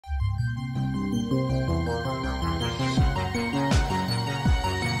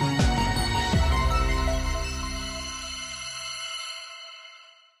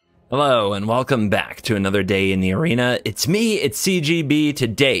Hello and welcome back to another day in the arena. It's me, it's CGB,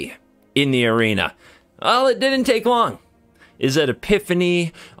 today in the arena. Well, it didn't take long. Is it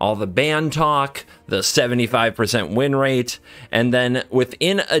Epiphany, all the ban talk, the 75% win rate, and then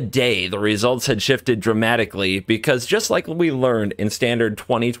within a day, the results had shifted dramatically because just like we learned in Standard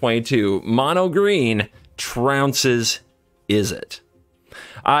 2022, mono green trounces Izzet.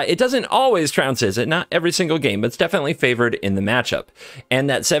 It doesn't always trounce Izzet, not every single game, but it's definitely favored in the matchup. And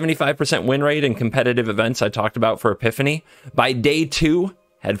that 75% win rate in competitive events I talked about for Epiphany, by day 2,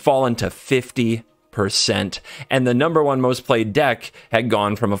 had fallen to 50%. And the number one most played deck had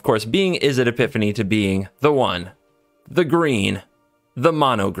gone from, of course, being Izzet Epiphany to being the one, the green, the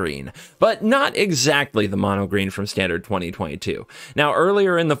mono green, but not exactly the mono green from Standard 2022. Now,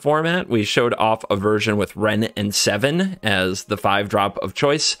 earlier in the format, we showed off a version with Ren and 7 as the 5-drop of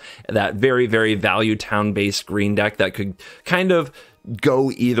choice, that very, very value town-based green deck that could kind of go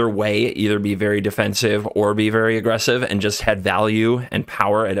either way, either be very defensive or be very aggressive, and just had value and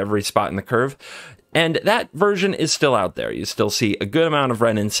power at every spot in the curve. And that version is still out there. You still see a good amount of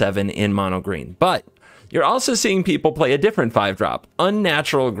Ren and 7 in mono green, but you're also seeing people play a different 5-drop,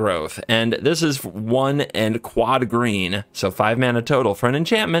 Unnatural Growth, and this is 1 and quad green, so 5 mana total for an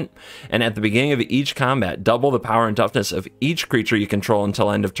enchantment, and at the beginning of each combat, double the power and toughness of each creature you control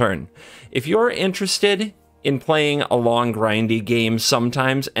until end of turn. If you're interested in playing a long grindy game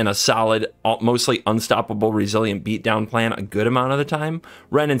sometimes and a solid, mostly unstoppable, resilient beatdown plan a good amount of the time,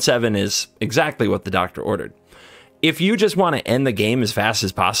 Ren and 7 is exactly what the doctor ordered. If you just want to end the game as fast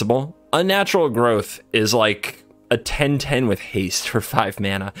as possible, Unnatural Growth is like a 10-10 with haste for 5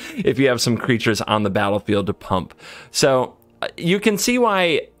 mana if you have some creatures on the battlefield to pump. So you can see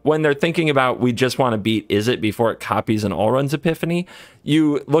why when they're thinking about we just want to beat Izzet before it copies an all-runs Epiphany,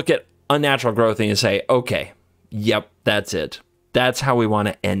 you look at Unnatural Growth and you say, okay, yep, that's it. That's how we want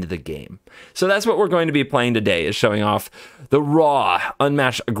to end the game. So that's what we're going to be playing today, is showing off the raw,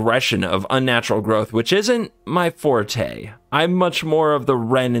 unmatched aggression of Unnatural Growth, which isn't my forte. I'm much more of the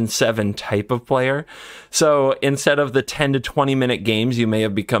Ren and 7 type of player. So instead of the 10 to 20 minute games you may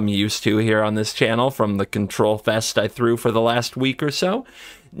have become used to here on this channel from the control fest I threw for the last week or so,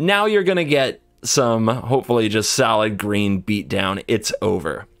 now you're going to get some, hopefully just solid green beatdown. It's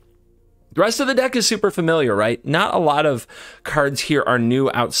over. The rest of the deck is super familiar, right? Not a lot of cards here are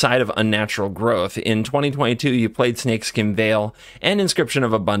new outside of Unnatural Growth. In 2022, you played Snakeskin Veil and Inscription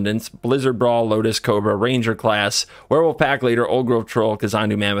of Abundance, Blizzard Brawl, Lotus Cobra, Ranger Class, Werewolf Pack Leader, Old Grove Troll,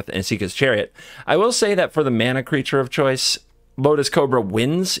 Kazandu Mammoth, and Seeka's Chariot. I will say that for the mana creature of choice, Lotus Cobra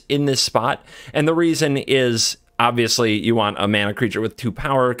wins in this spot, and the reason is obviously, you want a mana creature with 2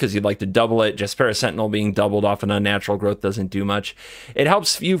 power because you'd like to double it. Jaspera Sentinel being doubled off an Unnatural Growth doesn't do much. It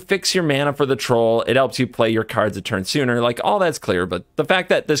helps you fix your mana for the troll. It helps you play your cards a turn sooner. Like, all that's clear, but the fact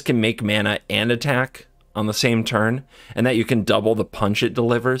that this can make mana and attack on the same turn, and that you can double the punch it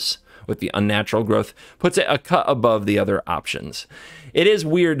delivers with the Unnatural Growth, puts it a cut above the other options. It is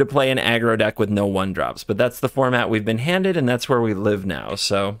weird to play an aggro deck with no 1-drops, but that's the format we've been handed, and that's where we live now.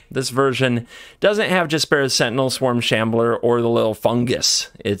 So this version doesn't have Jaspera Sentinel, Swarm Shambler, or the little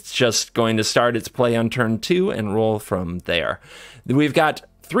fungus. It's just going to start its play on turn 2 and roll from there. We've got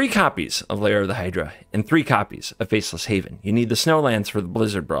 3 copies of Lair of the Hydra and 3 copies of Faceless Haven. You need the Snowlands for the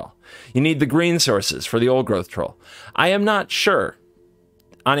Blizzard Brawl. You need the green sources for the Old Growth Troll. I am not sure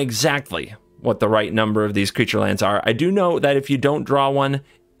on exactly what the right number of these creature lands are. I do know that if you don't draw one,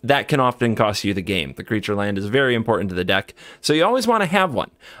 that can often cost you the game. The creature land is very important to the deck, so you always want to have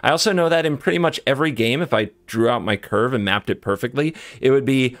one. I also know that in pretty much every game, if I drew out my curve and mapped it perfectly, it would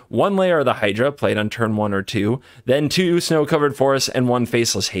be 1 Lair of the Hydra played on turn 1 or 2, then 2 Snow-Covered Forests, and 1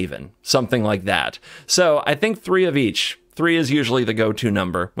 Faceless Haven, something like that. So I think 3 of each. 3 is usually the go-to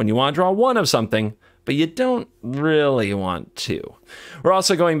number when you want to draw 1 of something, but you don't really want to. We're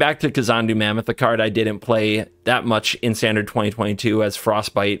also going back to Kazandu Mammoth, a card I didn't play that much in Standard 2022 as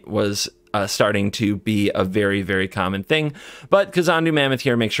Frostbite was starting to be a very, very common thing. But Kazandu Mammoth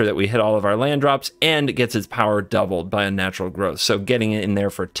here makes sure that we hit all of our land drops and gets its power doubled by Unnatural Growth. So getting it in there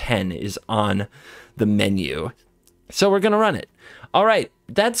for 10 is on the menu. So we're going to run it. All right,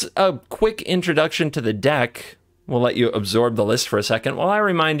 that's a quick introduction to the deck. We'll let you absorb the list for a second while I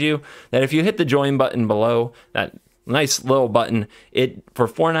remind you that if you hit the join button below, that nice little button, it for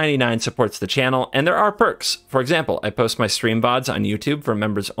 $4.99 supports the channel, and there are perks. For example, I post my stream VODs on YouTube for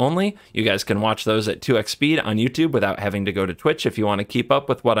members only. You guys can watch those at 2x speed on YouTube without having to go to Twitch if you want to keep up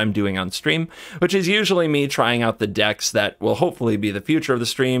with what I'm doing on stream, which is usually me trying out the decks that will hopefully be the future of the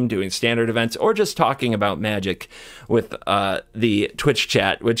stream, doing standard events, or just talking about Magic with the Twitch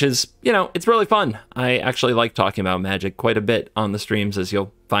chat, which is, you know, it's really fun. I actually like talking about Magic quite a bit on the streams, as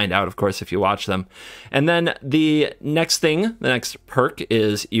you'll find out, of course, if you watch them. And then the next thing, the next perk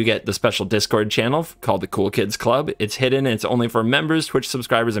is you get the special Discord channel called the Cool Kids Club. It's hidden and it's only for members, Twitch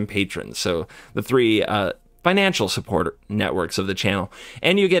subscribers, and patrons. So the three financial support networks of the channel.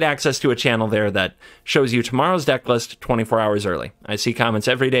 And you get access to a channel there that shows you tomorrow's deck list 24 hours early. I see comments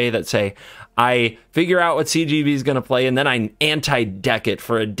every day that say, I figure out what CGB is going to play and then I anti-deck it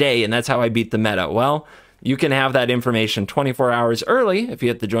for a day and that's how I beat the meta. Well, you can have that information 24 hours early if you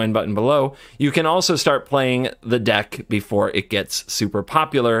hit the join button below. You can also start playing the deck before it gets super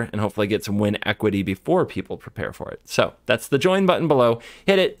popular and hopefully get some win equity before people prepare for it. So that's the join button below.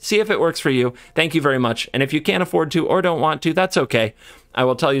 Hit it, see if it works for you. Thank you very much. And if you can't afford to or don't want to, that's okay. I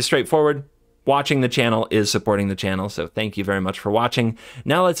will tell you straightforward, watching the channel is supporting the channel. So thank you very much for watching.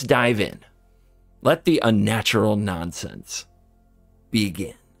 Now let's dive in. Let the unnatural nonsense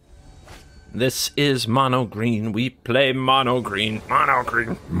begin. This is mono green. We play mono green. Mono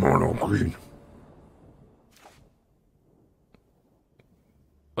green. Mono green.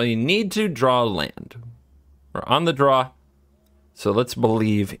 Well, you need to draw land. We're on the draw, so let's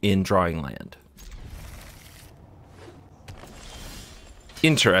believe in drawing land.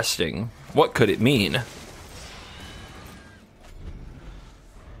 Interesting. What could it mean?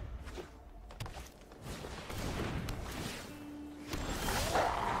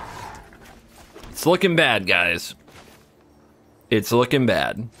 It's looking bad, guys. It's looking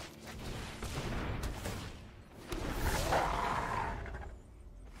bad.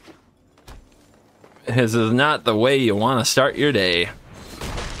 This is not the way you want to start your day.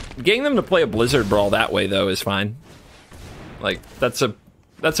 Getting them to play a Blizzard Brawl that way, though, is fine. Like, that's a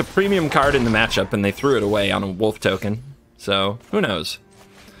premium card in the matchup, and they threw it away on a wolf token. So, who knows?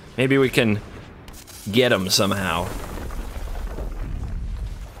 Maybe we can get them somehow.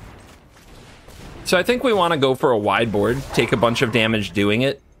 So I think we want to go for a wide board, take a bunch of damage doing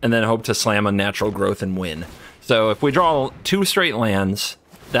it, and then hope to slam Unnatural Growth and win. So if we draw 2 straight lands,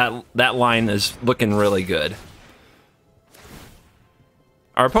 that line is looking really good.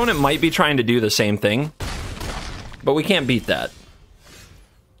 Our opponent might be trying to do the same thing, but we can't beat that.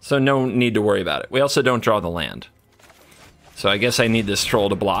 So no need to worry about it. We also don't draw the land. So I guess I need this troll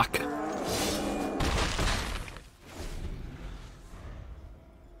to block.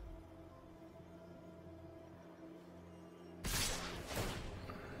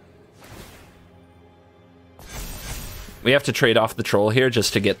 We have to trade off the troll here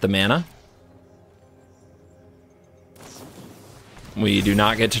just to get the mana. We do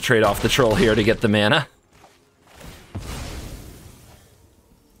not get to trade off the troll here to get the mana.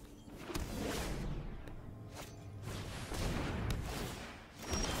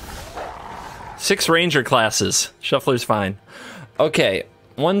 Six ranger classes. Shuffler's fine. Okay,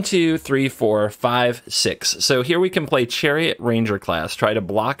 1, 2, 3, 4, 5, 6. So here we can play Chariot Ranger class, try to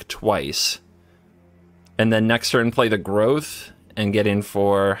block twice. And then next turn play the growth and get in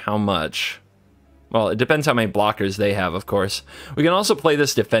for how much? Well, it depends how many blockers they have, of course. We can also play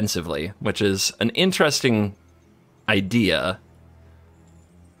this defensively, which is an interesting idea.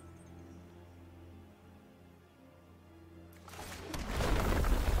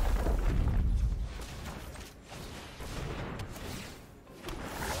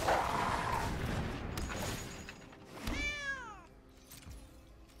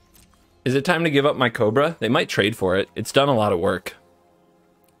 Is it time to give up my Cobra? They might trade for it. It's done a lot of work.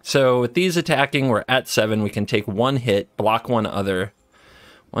 So with these attacking, we're at 7. We can take 1 hit, block 1 other.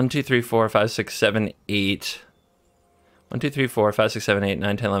 1, 2, 3, 4, 5, 6, 7, 8. 1, 2, 3, 4, 5, 6, 7, 8,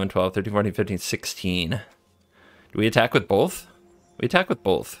 9, 10, 11, 12, 13, 14, 15, 16. Do we attack with both? We attack with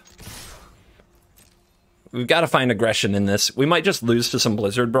both. We've got to find aggression in this. We might just lose to some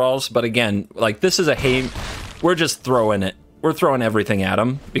Blizzard Brawls, but again, like this is a we're just throwing it. We're throwing everything at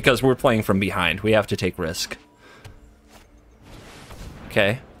them because we're playing from behind. We have to take risk.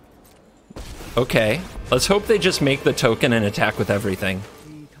 Okay. Okay. Let's hope they just make the token and attack with everything.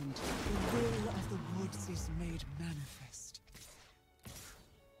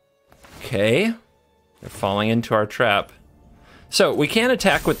 Okay. They're falling into our trap. So we can't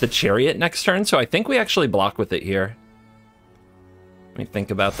attack with the Chariot next turn, so I think we actually block with it here. Let me think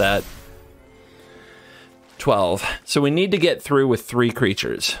about that. 12. So we need to get through with 3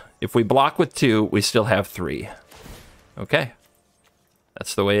 creatures. If we block with 2, we still have 3. Okay.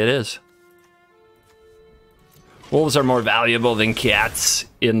 That's the way it is. Wolves are more valuable than cats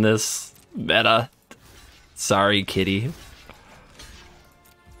in this meta. Sorry, kitty.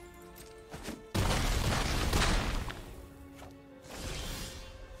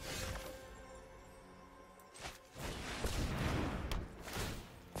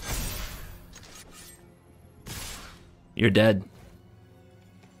 You're dead.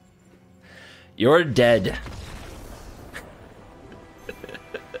 You're dead.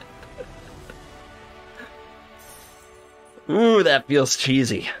 Ooh, that feels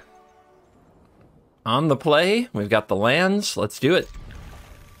cheesy. On the play, we've got the lands. Let's do it.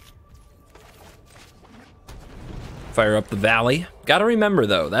 Fire up the valley. Gotta remember,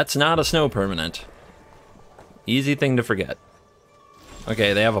 though, that's not a snow permanent. Easy thing to forget.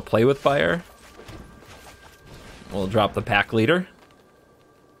 Okay, they have a play with fire. We'll drop the pack leader.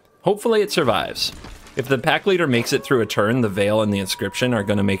 Hopefully it survives. If the pack leader makes it through a turn, the Veil and the Inscription are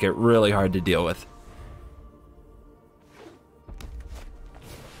going to make it really hard to deal with.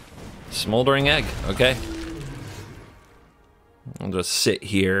 Smoldering Egg, okay. I'll just sit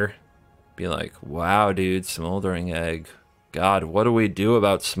here, be like, wow, dude, Smoldering Egg. God, what do we do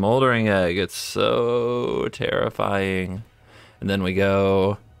about Smoldering Egg? It's so terrifying. And then we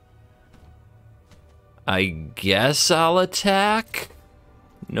go, I guess I'll attack.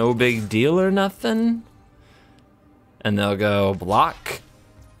 No big deal or nothing. And they'll go block.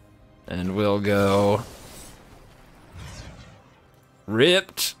 And we'll go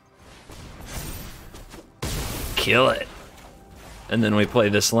ripped. Kill it. And then we play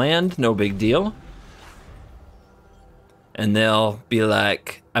this land, no big deal. And they'll be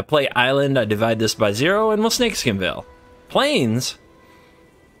like, I play island, I divide this by 0, and we'll Snakeskin Veil. Plains?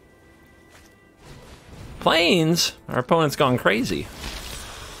 Plains? Our opponent's gone crazy.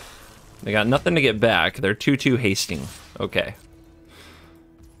 They got nothing to get back. They're 2-2 hasting. Okay.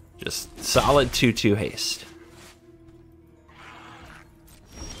 Just solid 2-2 haste.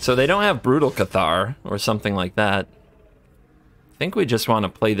 So they don't have Brutal Cathar or something like that. I think we just want to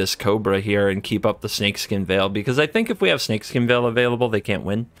play this Cobra here and keep up the Snakeskin Veil, because I think if we have Snakeskin Veil available, they can't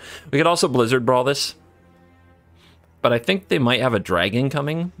win. We could also Blizzard Brawl this. But I think they might have a Dragon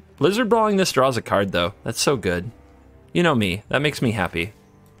coming. Blizzard Brawling this draws a card, though. That's so good. You know me. That makes me happy.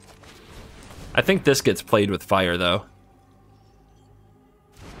 I think this gets played with fire, though.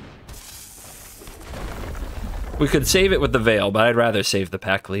 We could save it with the Veil, but I'd rather save the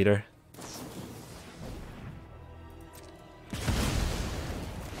pack leader.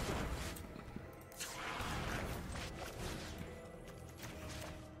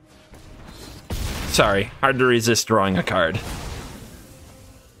 Sorry, hard to resist drawing a card.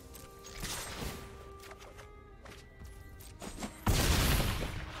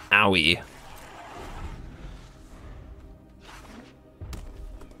 Owie.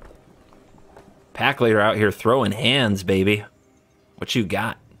 Pack leader out here throwing hands, baby. What you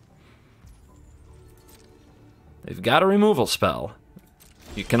got? They've got a removal spell.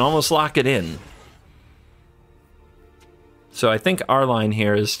 You can almost lock it in. So I think our line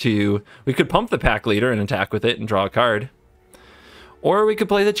here is to... We could pump the pack leader and attack with it and draw a card. Or we could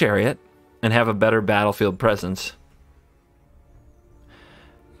play the chariot and have a better battlefield presence.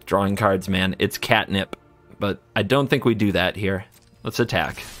 Drawing cards, man. It's catnip. But I don't think we do that here. Let's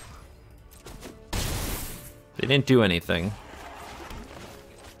attack. They didn't do anything.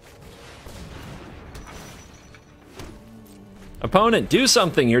 Opponent, do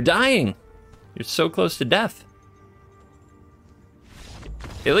something! You're dying! You're so close to death.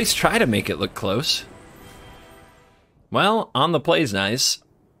 At least try to make it look close. Well, on the play's nice.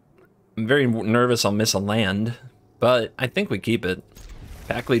 I'm very nervous I'll miss a land, but I think we keep it.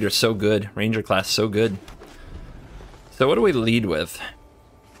 Pack leader's so good. Ranger class so good. So what do we lead with?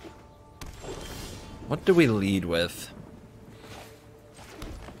 What do we lead with?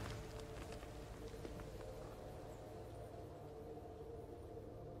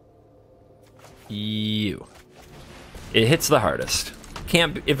 You. It hits the hardest.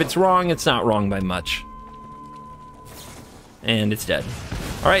 Can't, if it's wrong, it's not wrong by much. And it's dead.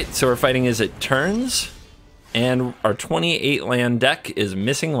 Alright, so we're fighting as it turns. And our 28 land deck is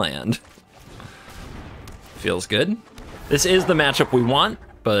missing land. Feels good. This is the matchup we want,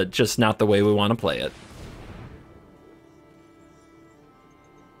 but just not the way we want to play it.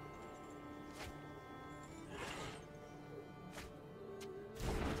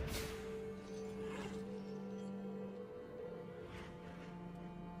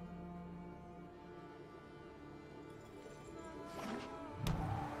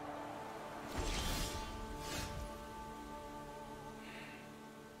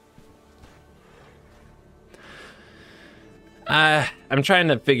 I'm trying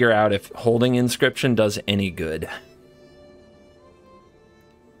to figure out if holding Inscription does any good.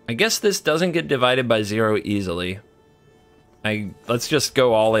 I guess this doesn't get divided by 0 easily. Let's just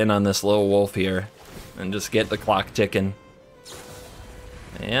go all in on this little wolf here and just get the clock ticking.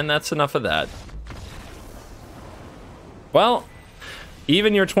 And that's enough of that. Well,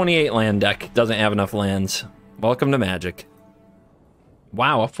 even your 28 land deck doesn't have enough lands. Welcome to Magic.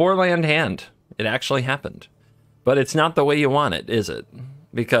 Wow, a 4 land hand. It actually happened. But it's not the way you want it, is it?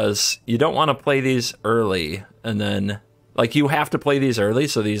 Because you don't want to play these early and then... Like, you have to play these early,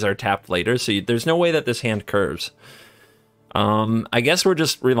 so these are tapped later. So there's no way that this hand curves. I guess we're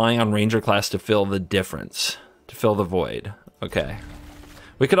just relying on Ranger class to fill the difference. To fill the void. Okay.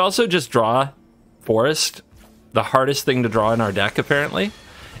 We could also just draw Forest. The hardest thing to draw in our deck, apparently.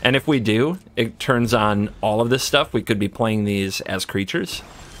 And if we do, it turns on all of this stuff. We could be playing these as creatures.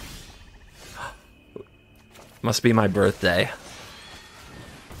 Must be my birthday.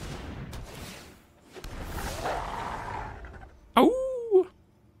 Oh!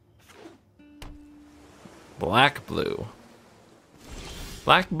 Black blue.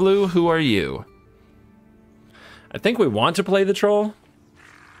 Black blue, who are you? I think we want to play the troll.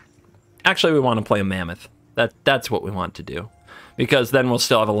 Actually, we want to play a mammoth. That's what we want to do. Because then we'll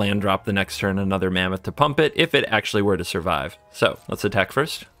still have a land drop the next turn, another mammoth to pump it, if it actually were to survive. So, let's attack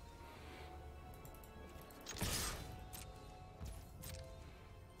first.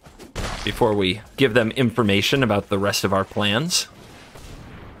 Before we give them information about the rest of our plans.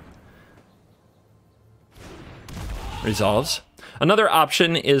 Resolves. Another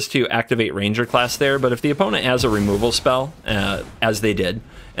option is to activate Ranger class there, but if the opponent has a removal spell, as they did,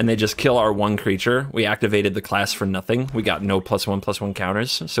 and they just kill our one creature, we activated the class for nothing. We got no +1/+1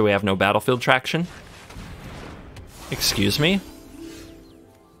 counters, so we have no battlefield traction. Excuse me?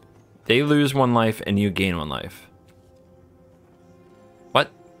 They lose 1 life and you gain 1 life.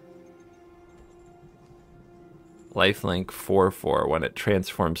 What? Lifelink 4/4 when it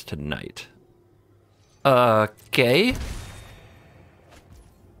transforms to night. Okay.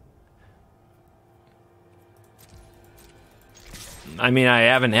 I mean, I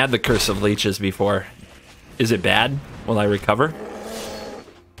haven't had the Curse of Leeches before. Is it bad? Will I recover?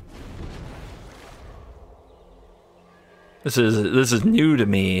 This is new to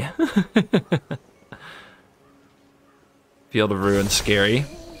me. Field of Ruin, scary.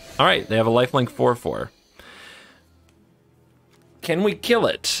 All right, they have a lifelink 4/4. Can we kill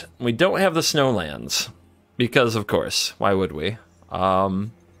it? We don't have the Snowlands. Because, of course, why would we?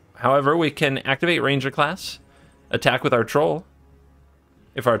 However, we can activate Ranger class, attack with our Troll.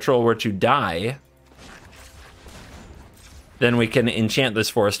 If our Troll were to die, then we can enchant this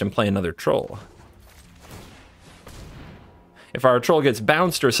forest and play another Troll. If our Troll gets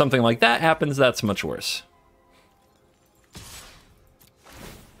bounced or something like that happens, that's much worse.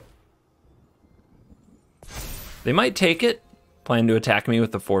 They might take it, plan to attack me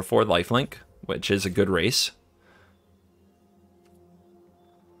with the 4/4 lifelink, which is a good race.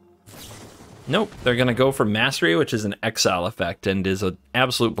 Nope, they're gonna go for Mastery, which is an exile effect and is an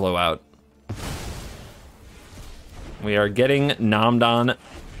absolute blowout. We are getting nommed on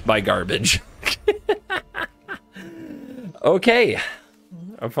by garbage. Okay,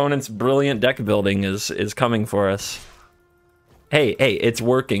 opponent's brilliant deck building is coming for us. Hey, it's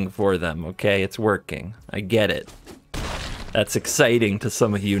working for them, okay? It's working. I get it. That's exciting to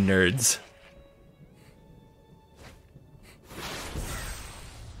some of you nerds.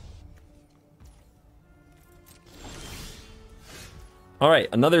 All right,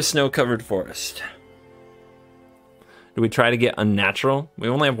 another snow-covered forest. Do we try to get Unnatural? We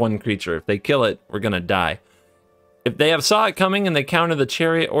only have 1 creature. If they kill it, we're gonna die. If they have saw it coming and they counter the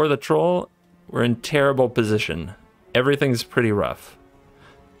Chariot or the Troll, we're in terrible position. Everything's pretty rough.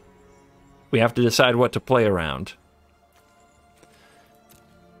 We have to decide what to play around.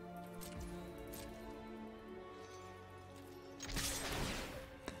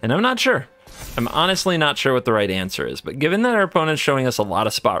 And I'm not sure. I'm honestly not sure what the right answer is, but given that our opponent's showing us a lot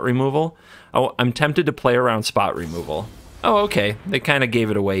of spot removal, I'm tempted to play around spot removal. Oh, okay. They kind of gave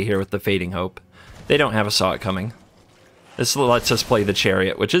it away here with the Fading Hope. They don't have a saw it coming. This lets us play the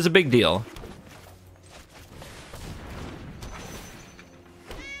Chariot, which is a big deal.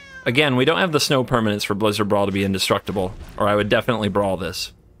 Again, we don't have the snow permanents for Blizzard Brawl to be indestructible, or I would definitely brawl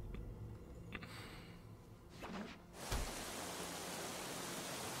this.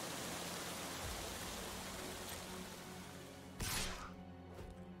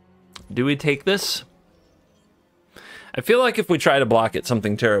 Do we take this? I feel like if we try to block it,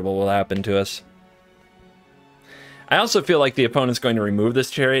 something terrible will happen to us. I also feel like the opponent's going to remove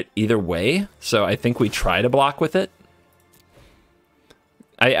this Chariot either way, so I think we try to block with it.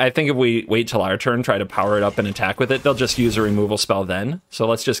 I think if we wait till our turn, try to power it up and attack with it, they'll just use a removal spell then. So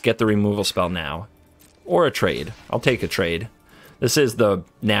let's just get the removal spell now. Or a trade. I'll take a trade. This is the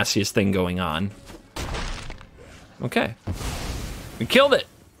nastiest thing going on. Okay. We killed it!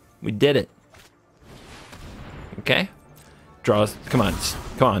 We did it. Okay. Draw. Come on.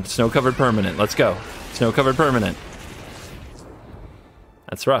 Come on. Snow-covered permanent. Let's go. Snow-covered permanent.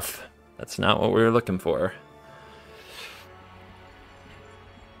 That's rough. That's not what we were looking for.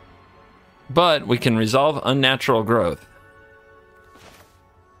 But we can resolve Unnatural Growth.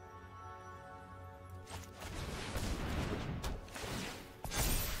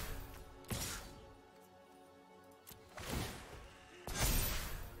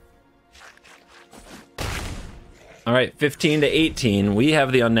 All right, 15 to 18. We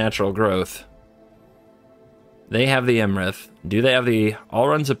have the Unnatural Growth. They have the Emrith. Do they have the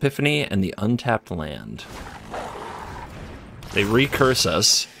Alrund's Epiphany and the Untapped Land? They recurse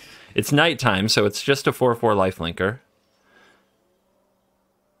us. It's nighttime, so it's just a 4/4 lifelinker.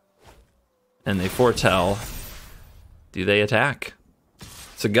 And they foretell. Do they attack?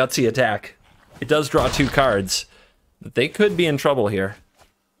 It's a gutsy attack. It does draw 2 cards, but they could be in trouble here.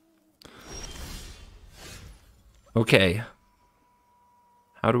 Okay.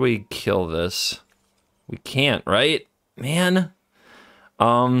 How do we kill this? We can't, right? Man.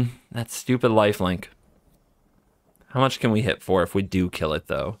 That stupid lifelink. How much can we hit for if we do kill it,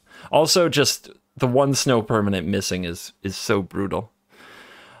 though? Also, just the 1 snow permanent missing is so brutal.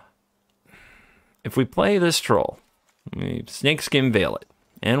 If we play this troll, we Snakeskin Veil it,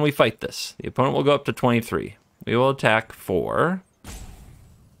 and we fight this, the opponent will go up to 23. We will attack for...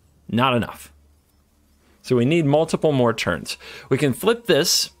 not enough. So we need multiple more turns. We can flip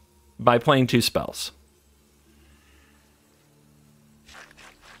this by playing 2 spells.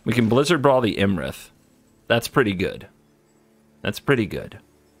 We can Blizzard Brawl the Imrith. That's pretty good. That's pretty good.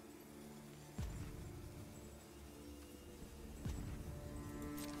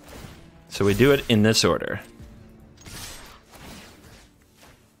 So we do it in this order.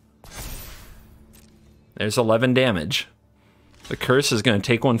 There's 11 damage. The curse is going to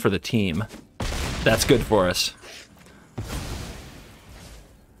take one for the team. That's good for us.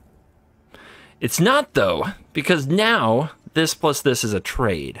 It's not, though, because now this plus this is a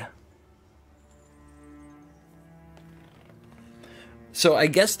trade. So I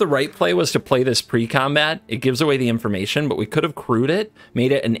guess the right play was to play this pre-combat. It gives away the information, but we could have crewed it,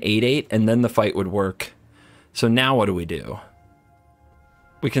 made it an 8/8, and then the fight would work. So now what do?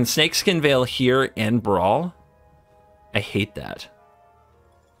 We can Snakeskin Veil here and Brawl. I hate that.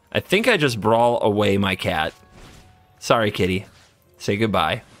 I think I just Brawl away my cat. Sorry, kitty. Say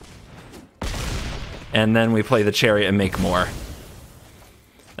goodbye. And then we play the Chariot and make more.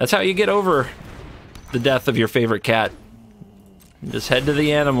 That's how you get over the death of your favorite cat. Just head to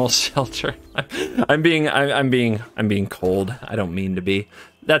the animal shelter. I'm being cold. I don't mean to be.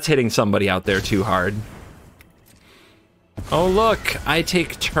 That's hitting somebody out there too hard. Oh look, I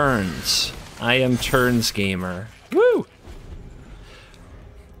take turns. I am turns gamer. Woo!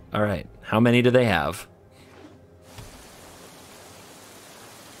 All right, how many do they have?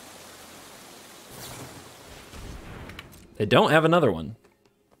 They don't have another one.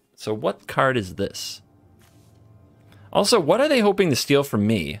 So what card is this? Also, what are they hoping to steal from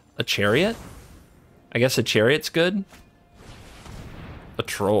me? A Chariot? I guess a Chariot's good. A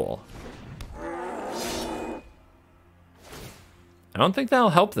Troll. I don't think that'll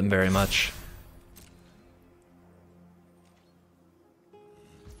help them very much.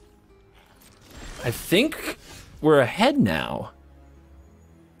 I think we're ahead now.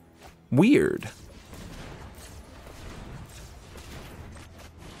 Weird.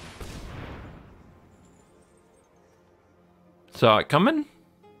 Saw it coming?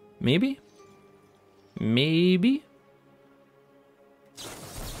 Maybe? Maybe?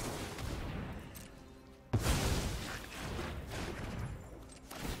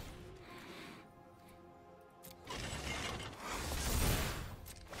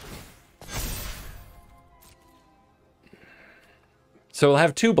 So we'll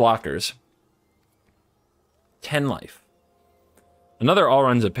have 2 blockers. 10 life. Another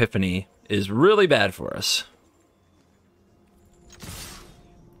Alrund's Epiphany is really bad for us.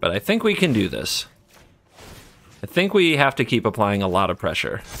 But I think we can do this. I think we have to keep applying a lot of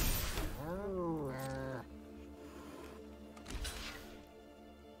pressure.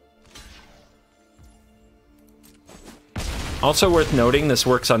 Also worth noting, this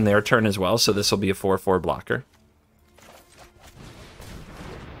works on their turn as well, so this will be a 4/4 blocker.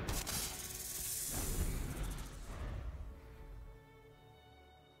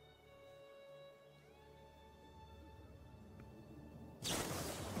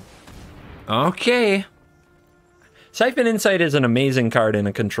 Okay. Siphon Insight is an amazing card in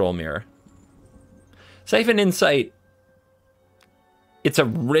a control mirror. Siphon Insight, it's a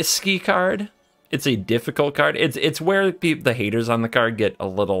risky card. It's a difficult card. It's where the haters on the card get a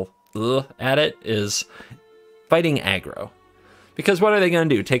little at it, is fighting aggro. Because what are they going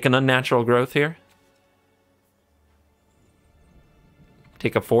to do? Take an Unnatural Growth here?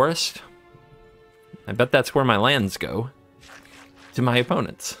 Take a Forest? I bet that's where my lands go. To my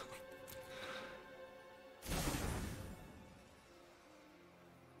opponents.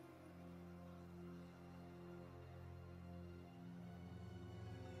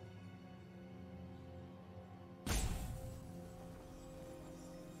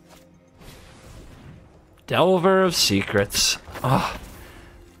 Delver of Secrets.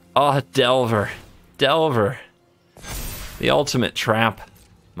 Oh, Delver. Delver. The ultimate trap.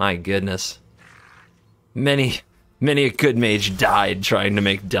 My goodness. Many a good mage died trying to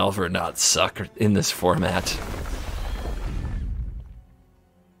make Delver not suck in this format.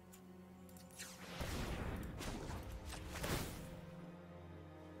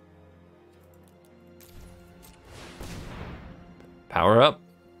 Power up.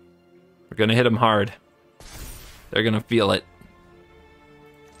 We're gonna hit them hard. They're gonna feel it.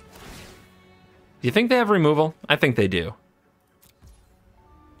 Do you think they have removal? I think they do.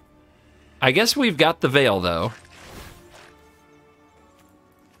 I guess we've got the Veil, though.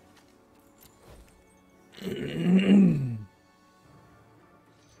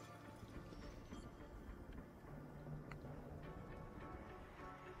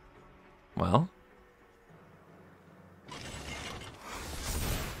 Well.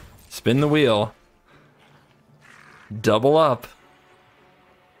 Spin the wheel. Double up.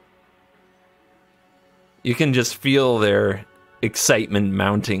 You can just feel their excitement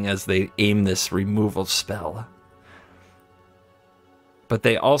mounting as they aim this removal spell. But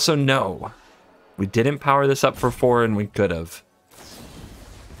they also know we didn't power this up for 4 and we could have.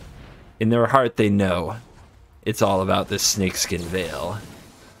 In their heart, they know it's all about this Snakeskin Veil.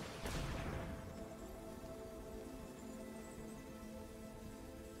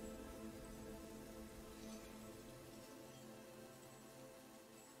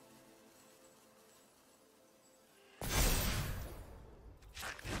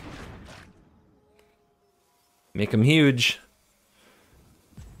 Make them huge.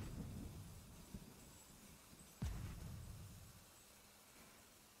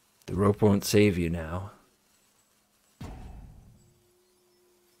 The rope won't save you now.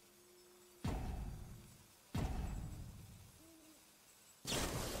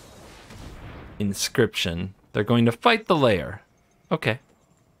 Inscription. They're going to fight the lair. Okay.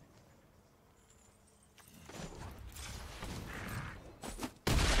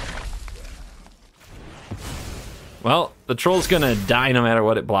 Well, the troll's gonna die no matter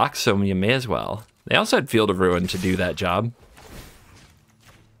what it blocks, so you may as well. They also had Field of Ruin to do that job.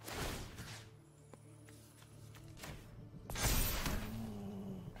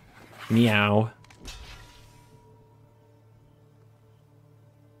 Meow.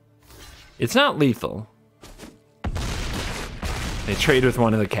 It's not lethal. They trade with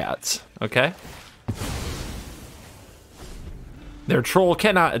one of the cats, okay? Their troll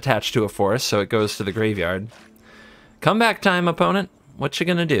cannot attach to a forest, so it goes to the graveyard. Comeback time, opponent. What you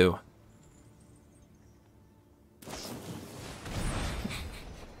gonna do?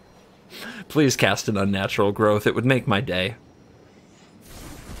 Please cast an Unnatural Growth. It would make my day.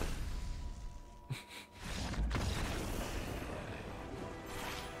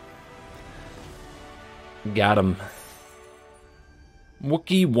 Got him.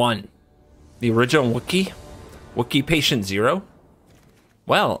 Wookiee 1. The original Wookiee? Wookiee Patient 0?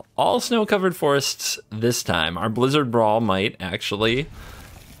 Well, all snow-covered forests this time. Our Blizzard Brawl might actually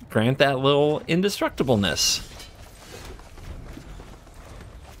grant that little indestructibleness.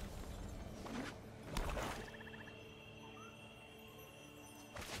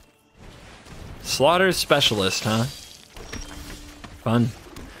 Slaughter Specialist, huh? Fun.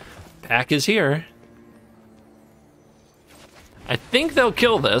 Pack is here. I think they'll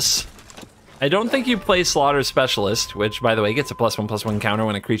kill this. I don't think you play Slaughter Specialist, which, by the way, gets a +1/+1 counter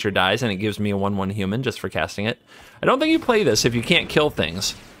when a creature dies, and it gives me a 1/1 human just for casting it. I don't think you play this if you can't kill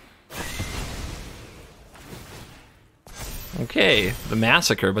things. Okay, the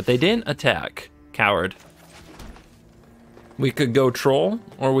Massacre, but they didn't attack. Coward. We could go Troll,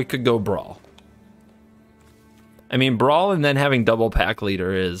 or we could go Brawl. I mean, Brawl and then having double Pack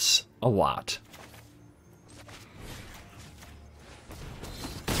Leader is a lot.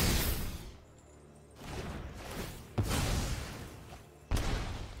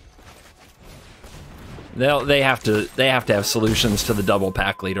 They have to have solutions to the double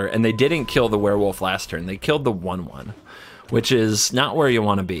Pack Leader, and they didn't kill the Werewolf last turn. They killed the 1/1, which is not where you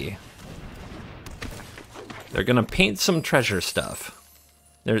want to be. They're gonna paint some treasure stuff.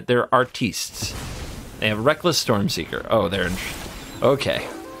 They're artistes. They have Reckless Stormseeker. Oh, they're okay.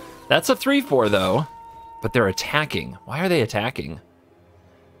 That's a 3/4 though, but they're attacking. Why are they attacking?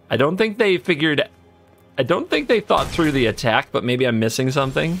 I don't think they thought through the attack, but maybe I'm missing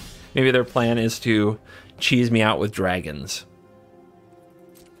something. Maybe their plan is to cheese me out with dragons.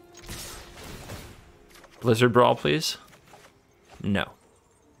 Blizzard Brawl, please. No.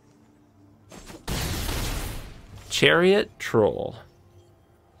 Chariot Troll.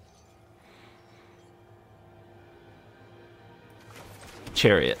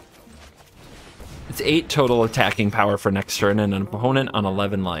 Chariot. It's 8 total attacking power for next turn and an opponent on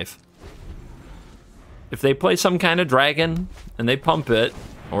 11 life. If they play some kind of dragon and they pump it,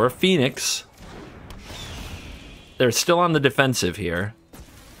 or a phoenix, they're still on the defensive here.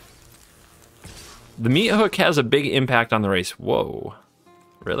 The meat hook has a big impact on the race. Whoa.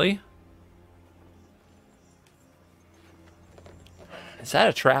 Really? Is that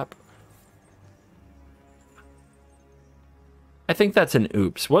a trap? I think that's an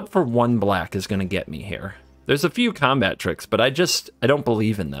oops. What for 1 black is going to get me here? There's a few combat tricks, but I don't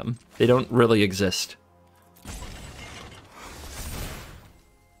believe in them. They don't really exist.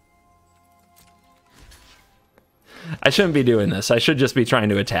 I shouldn't be doing this. I should just be trying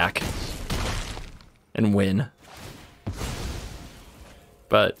to attack and win.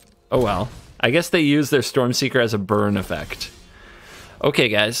 But, oh well. I guess they use their Stormseeker as a burn effect. Okay,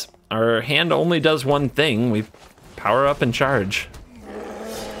 guys. Our hand only does one thing. We power up and charge.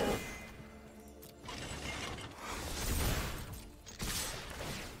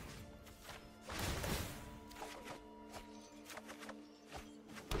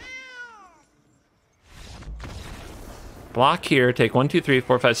 Block here, take 1, 2, 3,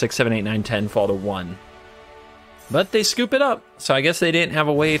 4, 5, 6, 7, 8, 9, 10, fall to 1. But they scoop it up, so I guess they didn't have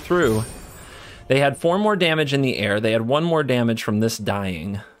a way through. They had 4 more damage in the air. They had 1 more damage from this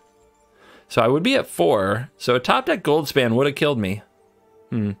dying. So I would be at 4. So a top deck Goldspan would have killed me.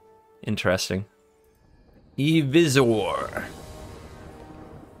 Interesting. Evisor.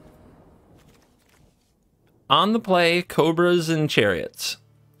 On the play, Cobras and Chariots.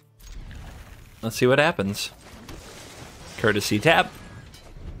 Let's see what happens. Courtesy tap.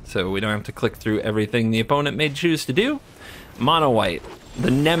 So we don't have to click through everything the opponent may choose to do. Mono white,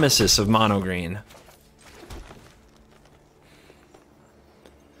 the nemesis of mono green.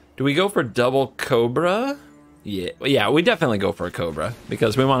 Do we go for double Cobra? Yeah, we definitely go for a Cobra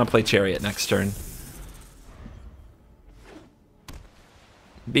because we want to play Chariot next turn.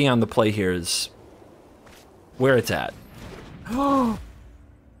 Being on the play here is where it's at. Oh,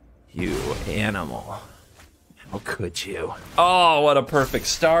 you animal. How could you? Oh, what a perfect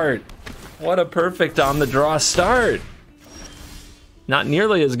start. What a perfect on the draw start. Not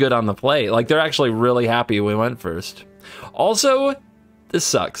nearly as good on the play. Like, they're actually really happy we went first. Also, this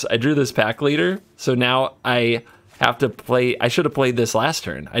sucks. I drew this pack leader, so now I have to play. I should have played this last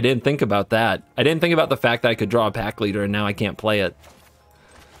turn. I didn't think about that. I didn't think about the fact that I could draw a pack leader and now I can't play it.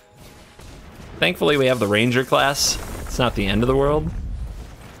 Thankfully, we have the Ranger class. It's not the end of the world.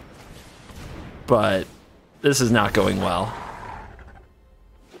 But this is not going well.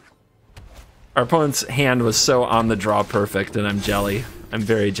 Our opponent's hand was so on the draw perfect, and I'm jelly. I'm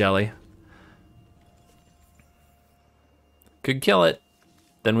very jelly. Could kill it.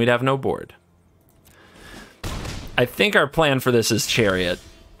 Then we'd have no board. I think our plan for this is Chariot.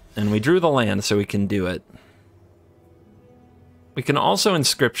 And we drew the land so we can do it. We can also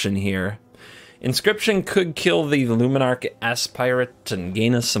Inscription here. Inscription could kill the Luminarch Aspirate and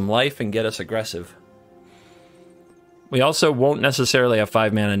gain us some life and get us aggressive. We also won't necessarily have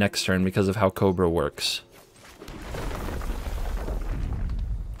 5 mana next turn because of how Cobra works.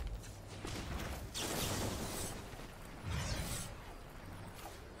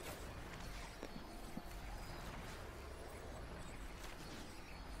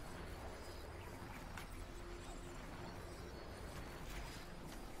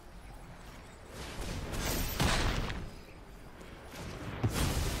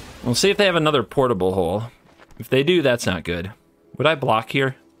 We'll see if they have another portable hole. If they do, that's not good. Would I block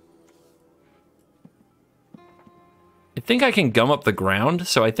here? I think I can gum up the ground,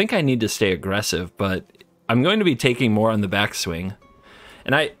 so I think I need to stay aggressive, but I'm going to be taking more on the backswing.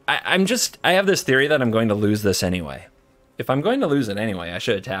 And I have this theory that I'm going to lose this anyway. If I'm going to lose it anyway, I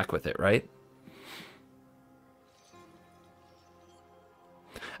should attack with it, right?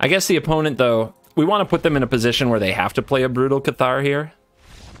 I guess the opponent, though, we want to put them in a position where they have to play a Brutal Cathar here.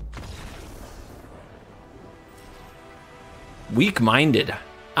 Weak-minded.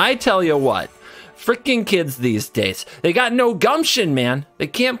 I tell you what, freaking kids these days, they got no gumption, man. They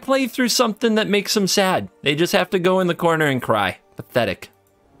can't play through something that makes them sad. They just have to go in the corner and cry. Pathetic.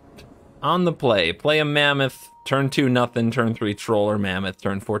 On the play, play a Mammoth, turn 2 nothing, turn 3 Troll or Mammoth,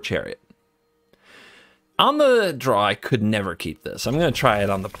 turn 4 Chariot. On the draw, I could never keep this. I'm going to try it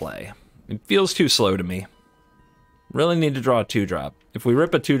on the play. It feels too slow to me. Really need to draw a 2-drop. If we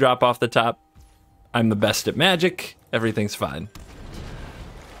rip a 2-drop off the top, I'm the best at Magic. Everything's fine.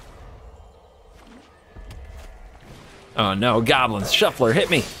 Oh no, goblins. Shuffler, hit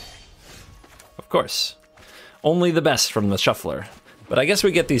me. Of course. Only the best from the Shuffler. But I guess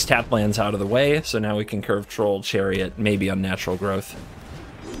we get these tap lands out of the way, so now we can curve Troll, Chariot, maybe Unnatural Growth.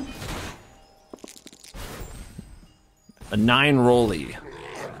 A 9 Rolly.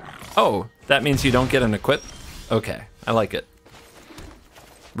 Oh, that means you don't get an equip? Okay, I like it.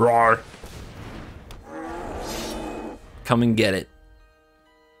 Roar. Come and get it.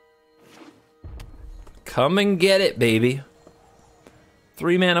 Come and get it, baby.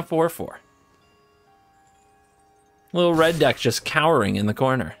 3 mana, 4/4. Little red deck just cowering in the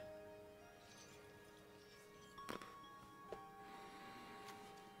corner.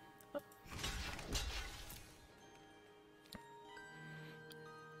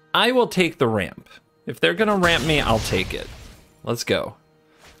 I will take the ramp. If they're gonna ramp me, I'll take it. Let's go.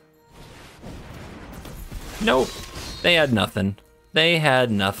 Nope. They had nothing. They had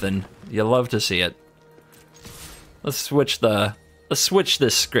nothing. You love to see it. Let's switch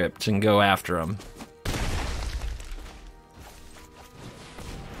this script and go after them.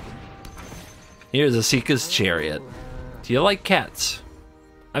 Here's a Seeker's Chariot. Do you like cats?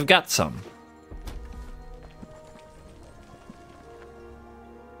 I've got some.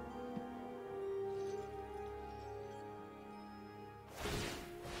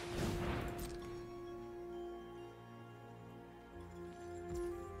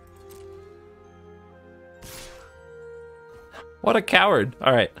 What a coward.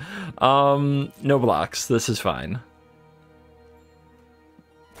 All right. No blocks. This is fine.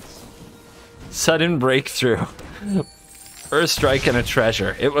 Sudden breakthrough. First strike and a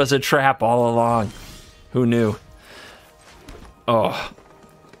treasure. It was a trap all along. Who knew? Oh.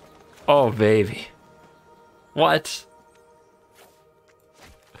 Oh, baby. What?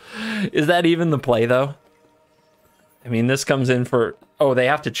 Is that even the play, though? I mean, this comes in for... Oh, they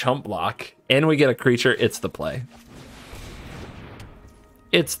have to chump block. And we get a creature. It's the play.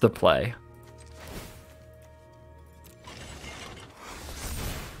 It's the play.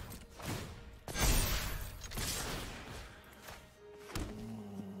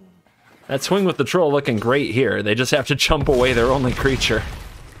 That swing with the troll looking great here. They just have to chump away their only creature.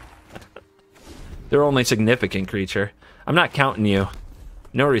 Their only significant creature. I'm not counting you.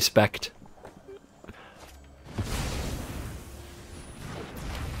 No respect.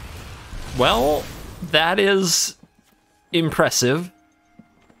 Well, that is impressive.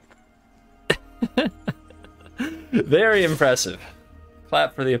 Very impressive.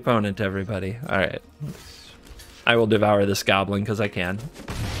 Clap for the opponent, everybody. All right. I will devour this goblin because I can.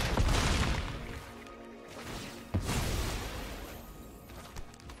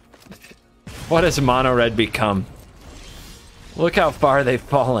 What has mono red become? Look how far they've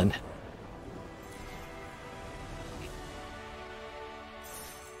fallen.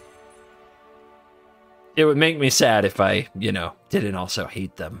 It would make me sad if I, you know, didn't also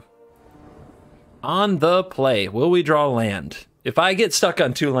hate them. On the play, will we draw land? If I get stuck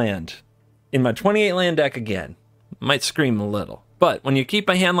on 2 land in my 28 land deck again, might scream a little. But when you keep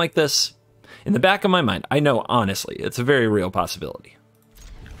a hand like this, in the back of my mind, I know honestly, it's a very real possibility.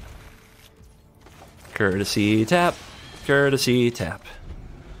 Courtesy tap, courtesy tap.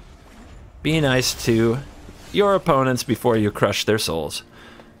 Be nice to your opponents before you crush their souls.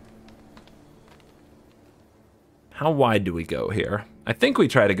 How wide do we go here? I think we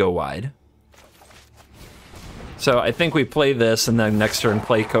try to go wide. So I think we play this, and then next turn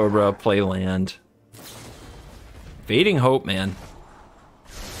play Cobra, play land. Fading Hope, man.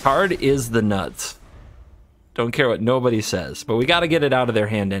 Card is the nuts. Don't care what nobody says, but we gotta get it out of their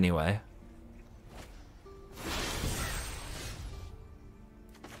hand anyway.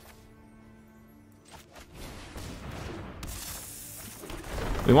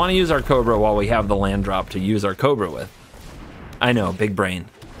 We want to use our Cobra while we have the land drop to use our Cobra with. I know, big brain.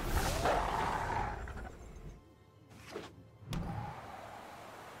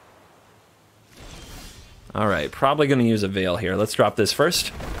 All right, probably going to use a Veil here. Let's drop this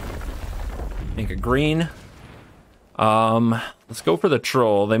first. Make a green. Let's go for the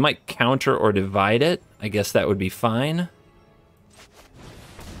Troll. They might counter or divide it. I guess that would be fine.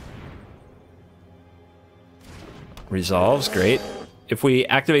 Resolves, great. If we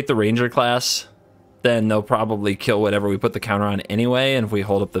activate the Ranger class, then they'll probably kill whatever we put the counter on anyway, and if we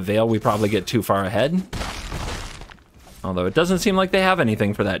hold up the Veil, we probably get too far ahead. Although it doesn't seem like they have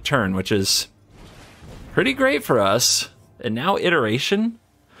anything for that turn, which is pretty great for us. And now Iteration?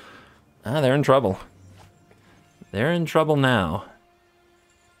 Ah, they're in trouble. They're in trouble now.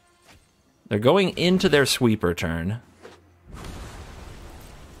 They're going into their sweeper turn.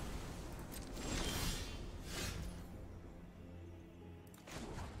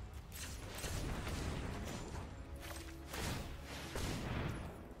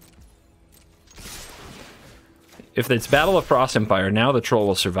 If it's Battle of Frost Empire, now the troll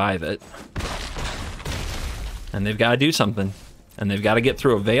will survive it. And they've got to do something. And they've got to get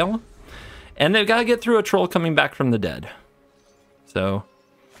through a veil. And they've got to get through a troll coming back from the dead. So,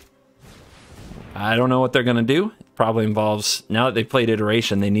 I don't know what they're going to do. It probably involves, now that they've played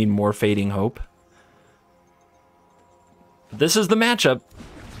Iteration, they need more Fading Hope. This is the matchup.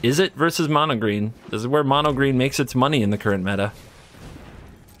 Is it versus Mono Green? This is where Mono Green makes its money in the current meta.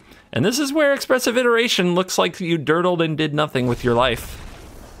 And this is where Expressive Iteration looks like you dirtled and did nothing with your life.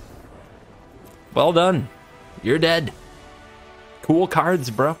 Well done. You're dead. Cool cards,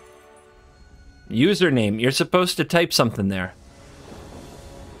 bro. Username. You're supposed to type something there.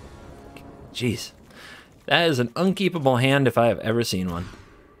 Jeez. That is an unkeepable hand if I have ever seen one.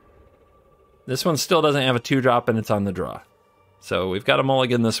 This one still doesn't have a 2-drop and it's on the draw. So we've got to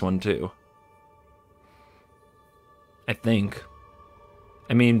mulligan this one too. I think.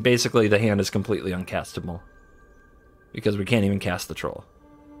 I mean, basically the hand is completely uncastable. Because we can't even cast the troll.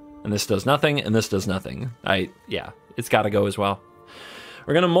 And this does nothing, and this does nothing. Yeah, it's got to go as well.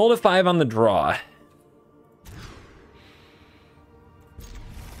 We're going to mold a 5 on the draw.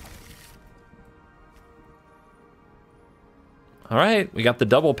 All right, we got the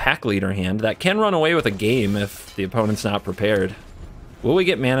double pack leader hand. That can run away with a game if the opponent's not prepared. Will we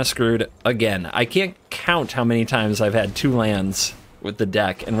get mana screwed again? I can't count how many times I've had 2 lands with the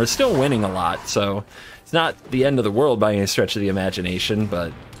deck, and we're still winning a lot, so it's not the end of the world by any stretch of the imagination,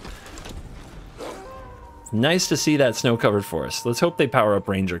 but it's nice to see that snow-covered forest. Let's hope they power up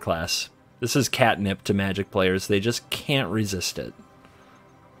Ranger class. This is catnip to Magic players. They just can't resist it.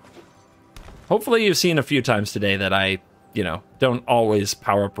 Hopefully you've seen a few times today that I, don't always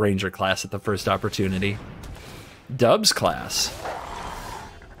power up Ranger class at the first opportunity. Dubs class.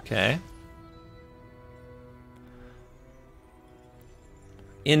 Okay.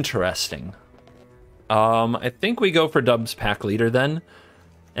 Interesting. I think we go for Dubs pack leader then.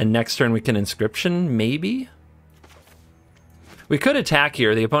 And next turn we can Inscription, maybe? We could attack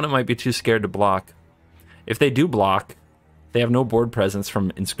here. The opponent might be too scared to block. If they do block, they have no board presence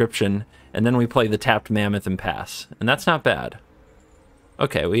from Inscription, and then we play the tapped Mammoth and pass. And that's not bad.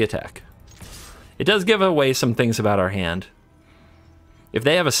 Okay, we attack. It does give away some things about our hand. If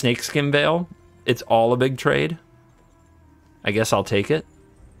they have a Snakeskin Veil, it's all a big trade. I guess I'll take it.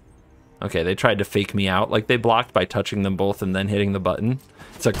 Okay, they tried to fake me out like they blocked by touching them both and then hitting the button.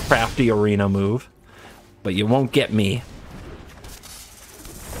 It's a crafty arena move, but you won't get me.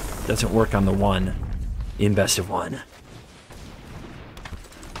 Doesn't work on the 1 in best of 1.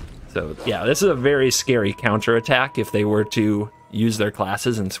 So yeah, this is a very scary counter attack if they were to use their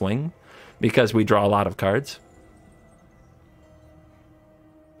classes and swing, because we draw a lot of cards.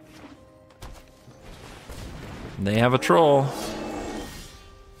 They have a troll.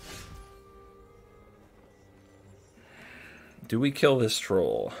 Do we kill this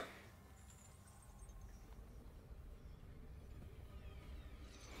troll?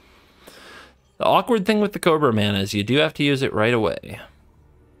 The awkward thing with the Cobra mana is you do have to use it right away.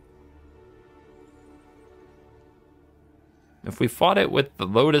 If we fought it with the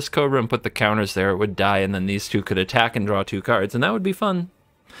Lotus Cobra and put the counters there, it would die, and then these two could attack and draw 2 cards, and that would be fun.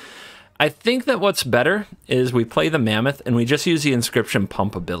 I think that what's better is we play the Mammoth, and we just use the Inscription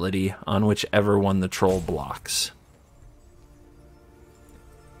pump ability on whichever one the troll blocks.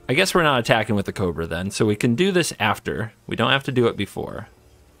 I guess we're not attacking with the Cobra then, so we can do this after. We don't have to do it before.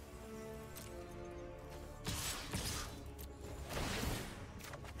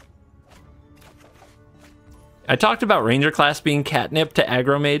 I talked about Ranger class being catnip to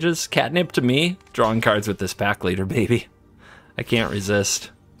aggro mages. Catnip to me, drawing cards with this pack leader, baby. I can't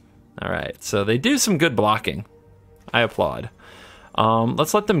resist. Alright, so they do some good blocking. I applaud.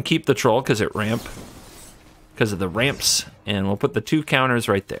 Let's let them keep the troll because of the ramps, and we'll put the 2 counters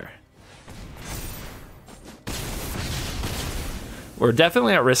right there. We're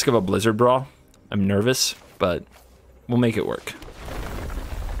definitely at risk of a Blizzard Brawl. I'm nervous, but we'll make it work.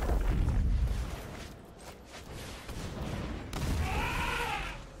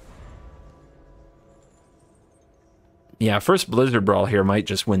 Yeah, first Blizzard Brawl here might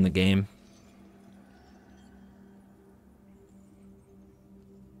just win the game.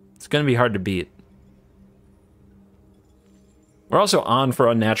 It's going to be hard to beat. We're also on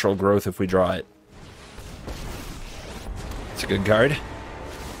for Unnatural Growth if we draw it. It's a good card.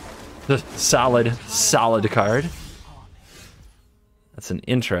 Solid card. That's an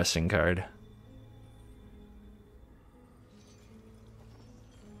interesting card.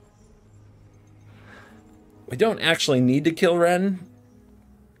 We don't actually need to kill Ren,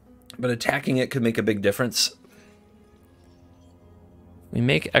 but attacking it could make a big difference. We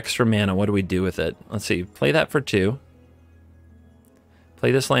make extra mana. What do we do with it? Let's see. Play that for 2.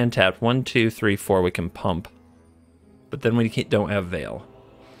 Play this land tapped. 1, 2, 3, 4. We can pump. But then we don't have Veil.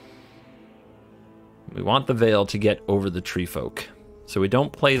 We want the Veil to get over the Tree Folk. So we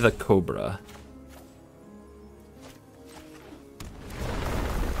don't play the Cobra.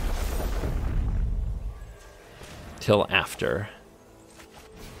 Till after.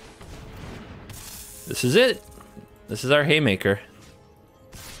 This is it. This is our Haymaker.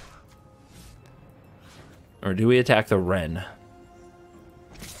 Or do we attack the Wren?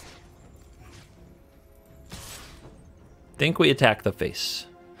 Think we attack the face.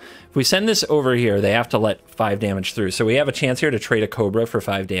 If we send this over here, they have to let 5 damage through. So we have a chance here to trade a Cobra for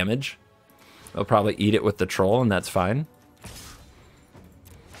 5 damage. They'll probably eat it with the Troll, and that's fine.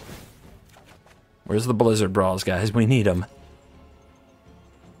 Where's the Blizzard Brawls, guys? We need them.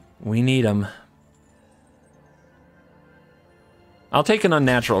 We need them. I'll take an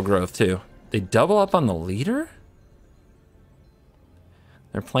Unnatural Growth, too. They double up on the leader?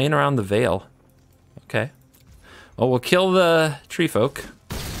 They're playing around the Veil. Okay. Well, we'll kill the Tree Folk.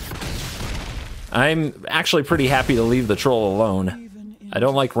 I'm actually pretty happy to leave the Troll alone. I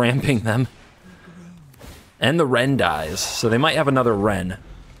don't like ramping them. And the Wren dies, so they might have another Wren.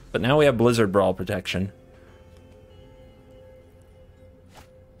 But now we have Blizzard Brawl protection.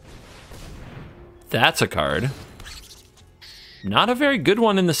 That's a card. Not a very good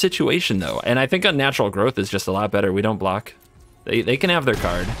one in the situation, though. And I think Unnatural Growth is just a lot better. We don't block. They can have their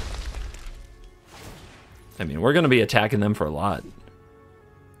card. I mean, we're going to be attacking them for a lot.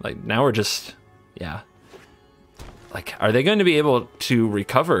 Like, now we're just... Yeah. Like, are they going to be able to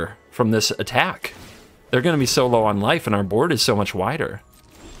recover from this attack? They're going to be so low on life, and our board is so much wider.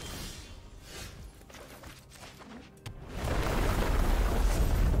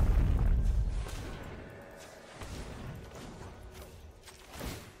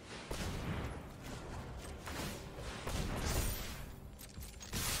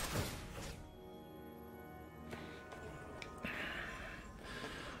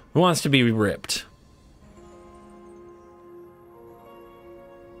 Who wants to be ripped?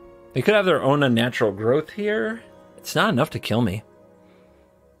 They could have their own Unnatural Growth here. It's not enough to kill me.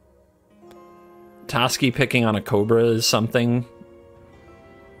 Toski picking on a Cobra is something.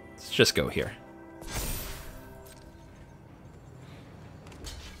 Let's just go here.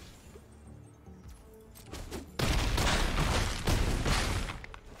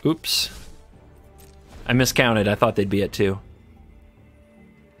 Oops. I miscounted. I thought they'd be at 2.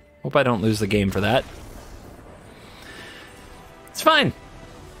 Hope I don't lose the game for that. It's fine.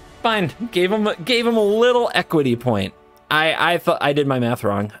 Fine. Gave him a little equity point. I thought I did my math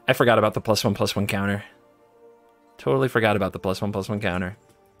wrong. I forgot about the +1/+1 counter. Totally forgot about the +1/+1 counter.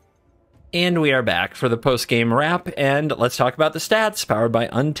 And we are back for the post-game wrap, and let's talk about the stats powered by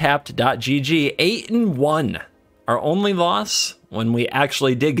Untapped.gg. 8-1. Our only loss when we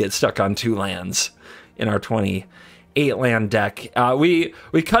actually did get stuck on 2 lands in our 28-land deck. We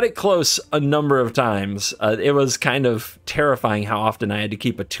cut it close a number of times. It was kind of terrifying how often I had to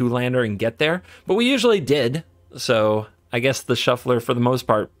keep a 2-lander and get there, but we usually did. So I guess the shuffler, for the most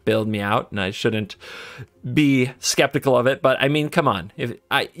part, bailed me out, and I shouldn't be skeptical of it. But I mean, come on,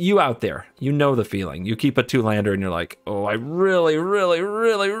 you out there, you know the feeling. You keep a 2-lander, and you're like, oh, I really, really,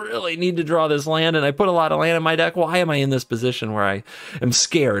 really, really need to draw this land, and I put a lot of land in my deck. Why am I in this position where I am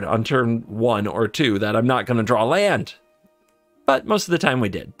scared on turn 1 or 2 that I'm not going to draw land? But most of the time we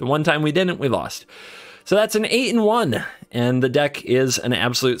did. The one time we didn't, we lost. So that's an 8-1, and the deck is an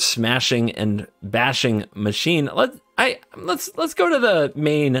absolute smashing and bashing machine. Let's go to the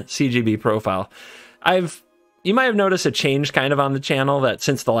main CGB profile. You might have noticed a change kind of on the channel, that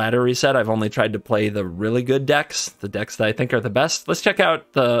since the ladder reset, I've only tried to play the really good decks, the decks that I think are the best. Let's check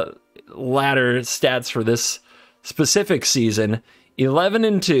out the ladder stats for this specific season.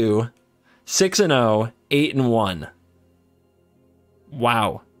 11-2, 6-0, 8-1.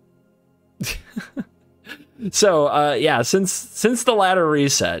 Wow. So, yeah, since the ladder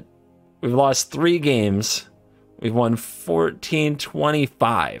reset, we've lost 3 games. We've won 14,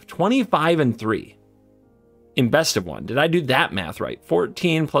 25. 25-3 in best of 1. Did I do that math right?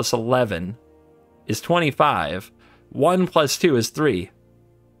 14 plus 11 is 25. 1 plus 2 is 3.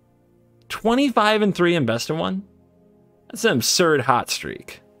 25-3 in best of 1? That's an absurd hot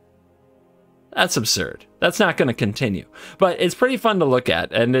streak. That's absurd. That's not going to continue. But it's pretty fun to look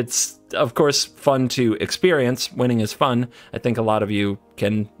at, and it's, of course, fun to experience. Winning is fun. I think a lot of you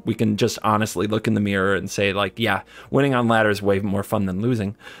we can just honestly look in the mirror and say, like, yeah, winning on ladder is way more fun than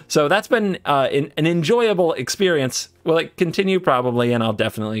losing. So that's been an enjoyable experience. Will it continue? Probably, and I'll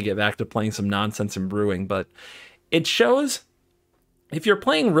definitely get back to playing some nonsense and brewing, but it shows if you're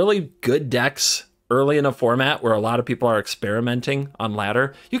playing really good decks early in a format where a lot of people are experimenting on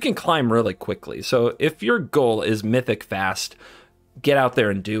ladder, you can climb really quickly. So if your goal is mythic fast, get out there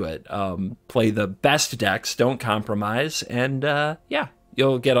and do it. Play the best decks, don't compromise, and yeah,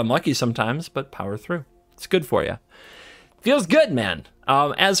 you'll get unlucky sometimes, but power through. It's good for you. Feels good, man.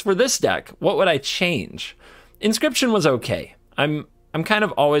 As for this deck, what would I change? Inscription was okay. I'm kind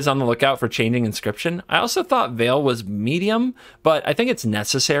of always on the lookout for changing Inscription. I also thought Veil was medium, but I think it's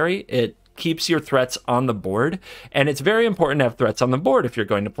necessary. It keeps your threats on the board, and it's very important to have threats on the board if you're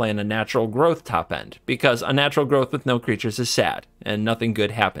going to play in Unnatural Growth top end, because Unnatural Growth with no creatures is sad, and nothing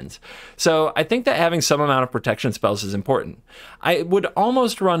good happens. So I think that having some amount of protection spells is important. I would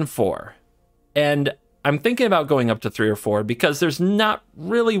almost run 4, and I'm thinking about going up to 3 or 4 because there's not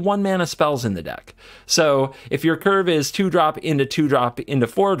really 1-mana spells in the deck. So if your curve is 2-drop into 2-drop into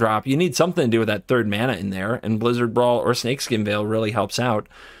 4-drop, you need something to do with that 3rd mana in there, and Blizzard Brawl or Snakeskin Veil really helps out.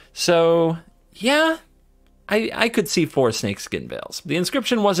 So yeah, I could see 4 Snakeskin Veils. The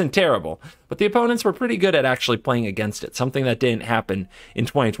Inscription wasn't terrible, but the opponents were pretty good at actually playing against it, something that didn't happen in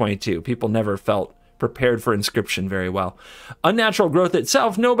 2022. People never felt prepared for Inscription very well. Unnatural Growth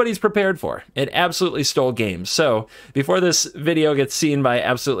itself, nobody's prepared for. It absolutely stole games. So before this video gets seen by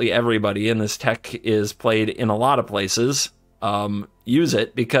absolutely everybody, and this tech is played in a lot of places, use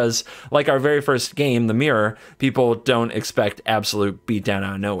it, because like our very first game, the Mirror, people don't expect absolute beatdown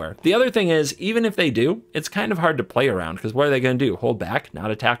out of nowhere. The other thing is, even if they do, it's kind of hard to play around, because what are they going to do? Hold back,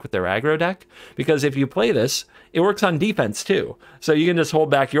 not attack with their aggro deck? Because if you play this, it works on defense too. So you can just hold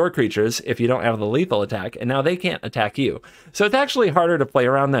back your creatures if you don't have the lethal attack, and now they can't attack you. So it's actually harder to play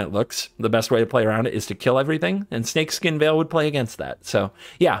around than it looks. The best way to play around it is to kill everything, and Snakeskin Veil would play against that. So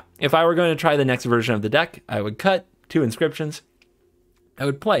yeah, if I were going to try the next version of the deck, I would cut 2 Inscriptions. I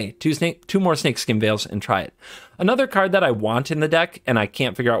would play 2 more Snakeskin Veils and try it. Another card that I want in the deck, and I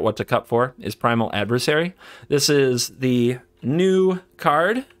can't figure out what to cut for, is Primal Adversary. This is the new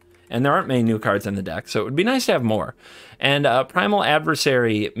card, and there aren't many new cards in the deck, so it would be nice to have more. And Primal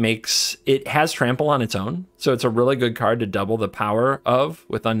Adversary has Trample on its own, so it's a really good card to double the power of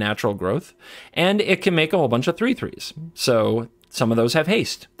with Unnatural Growth, and it can make a whole bunch of 3/3s. So some of those have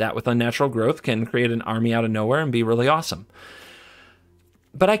haste. That with Unnatural Growth can create an army out of nowhere and be really awesome.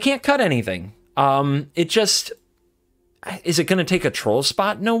 But I can't cut anything. Is it going to take a troll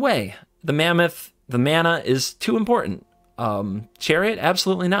spot? No way. The Mammoth, the mana is too important. Chariot,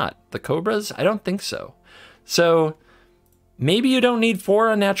 absolutely not. The Cobras, I don't think so. So maybe you don't need 4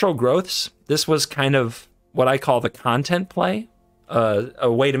 Unnatural Growths. This was kind of what I call the content play,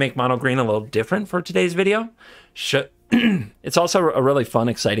 a way to make mono green a little different for today's video. It's also a really fun,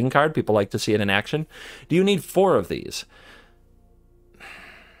 exciting card. People like to see it in action. Do you need 4 of these?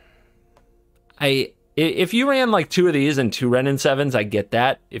 If you ran like 2 of these and 2 Ren and 7s, I get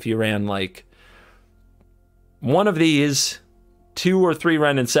that. If you ran like 1 of these, 2 or 3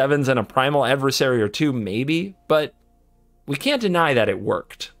 Ren and 7s, and a Primal Adversary or 2, maybe, but we can't deny that it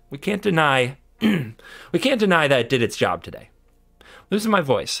worked. We can't deny that it did its job today. Losing my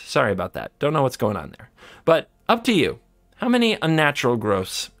voice. Sorry about that. Don't know what's going on there. But up to you. How many Unnatural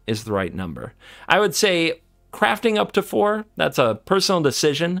Growths is the right number? I would say crafting up to 4, that's a personal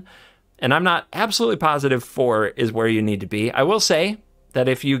decision. And I'm not absolutely positive 4 is where you need to be. I will say that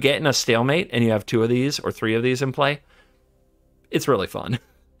if you get in a stalemate and you have 2 of these or 3 of these in play, it's really fun.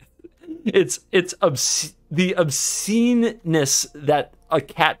 It's the obsceneness that a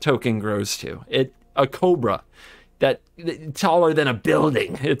cat token grows to. A cobra that taller than a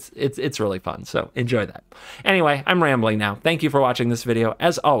building. It's really fun. So enjoy that. Anyway, I'm rambling now. Thank you for watching this video.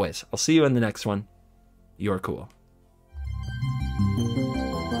 As always, I'll see you in the next one. You're cool.